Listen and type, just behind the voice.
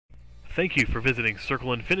Thank you for visiting Circle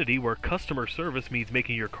Infiniti, where customer service means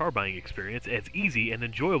making your car buying experience as easy and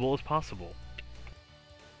enjoyable as possible.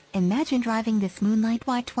 Imagine driving this Moonlight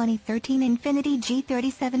White 2013 Infiniti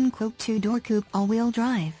G37 Coupe 2-door coupe all-wheel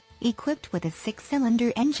drive, equipped with a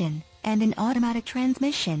 6-cylinder engine and an automatic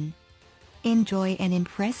transmission. Enjoy an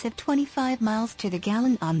impressive 25 miles to the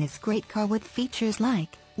gallon on this great car with features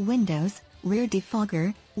like windows, rear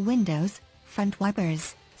defogger, windows, front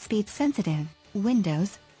wipers, speed-sensitive,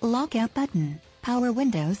 windows, lockout button, power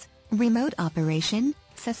windows, remote operation,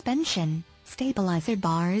 suspension, stabilizer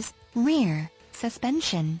bars, rear,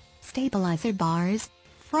 suspension, stabilizer bars,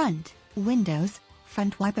 front, windows,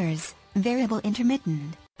 front wipers, variable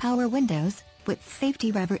intermittent, power windows, with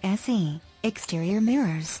safety rubber SE, exterior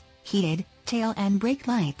mirrors, heated, tail and brake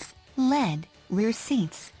lights, LED, rear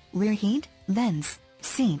seats, rear heat, vents,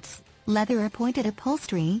 seats, leather appointed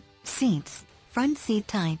upholstery, seats, front seat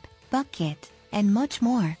type, bucket, and much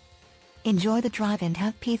more. Enjoy the drive and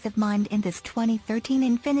have peace of mind in this 2013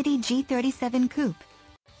 Infiniti G37 Coupe.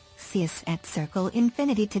 See us at Circle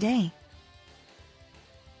Infiniti today.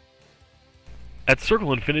 At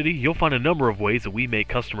Circle Infiniti, you'll find a number of ways that we make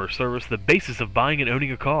customer service the basis of buying and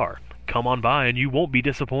owning a car. Come on by and you won't be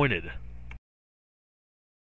disappointed.